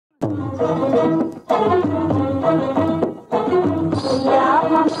भैया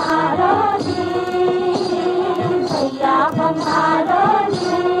हमारो जी, भैया हमारो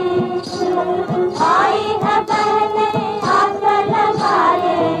जी, आई है बहने हाथ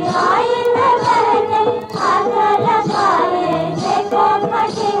लगाए, आई है बहने हाथ लगाए, देखो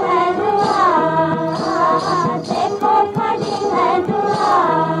खड़ी है दुआ, देखो खड़ी है दुआ।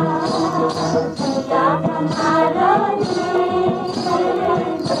 भैया हमारो जी,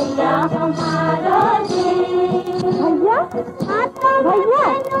 भैया हमारो जी, भैया हाथों में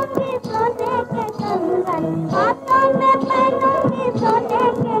पहनूंगी सोने के कंगन, हाथों में पहनूंगी सोने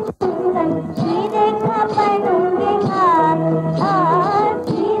के कंगन, हीरे का पहनूंगी हार,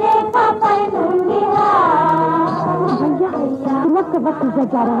 हीरे का पहनूंगी हार। भैया वक्त वक्त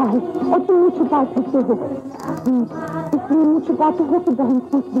जा रहा है और तुम मुँह छुपा सकते हो, इसलिए मुँह छुपाते हो कि बहन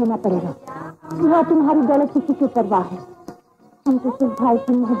कुछ देना पड़ेगा। वह तुम्हारी दौलत किसी की परवाह है, हम तो सिर्फ भाई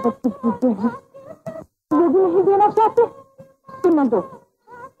की मोहब्बत से भूलते हैं, ये भी नहीं देना चाहते तो न दो।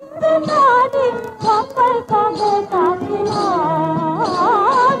 बंबई का गोटा किनार,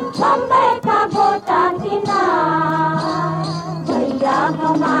 बंबई का गोटा किनार, भैया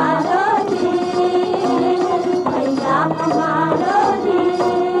हमारो जी, भैया हमारो जी,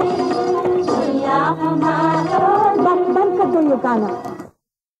 भैया हमारो। बंद कर दो ये गाना।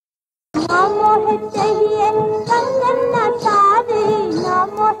 ना मोहे चाहिए कंगन न सारी, ना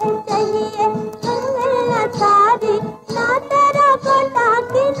मोहे चाहिए कंगन न सारी, ना तेरा गोटा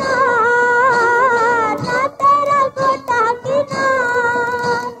किनार, ना तेरा गोटा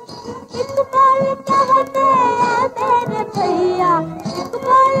किनार। इकबाल कहते हैं मेरे भैया,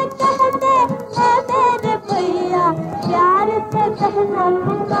 इकबाल कहते हैं मेरे भैया, प्यार से कहना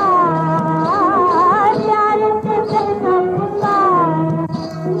पुकार, प्यार से कहना पुकार।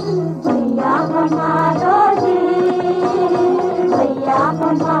 भैया हमारो जी, भैया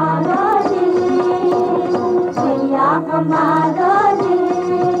हमारो जी, भैया हमारो जी,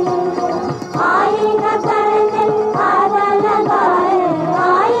 आई है बहने हाथ लगाए,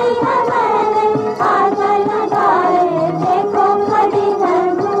 आई है बहने हाथ लगाए, देखो खड़ी है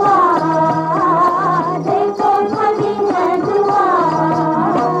दुआ, देखो खड़ी है दुआ।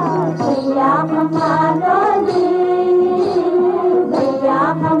 भैया हमारो जी,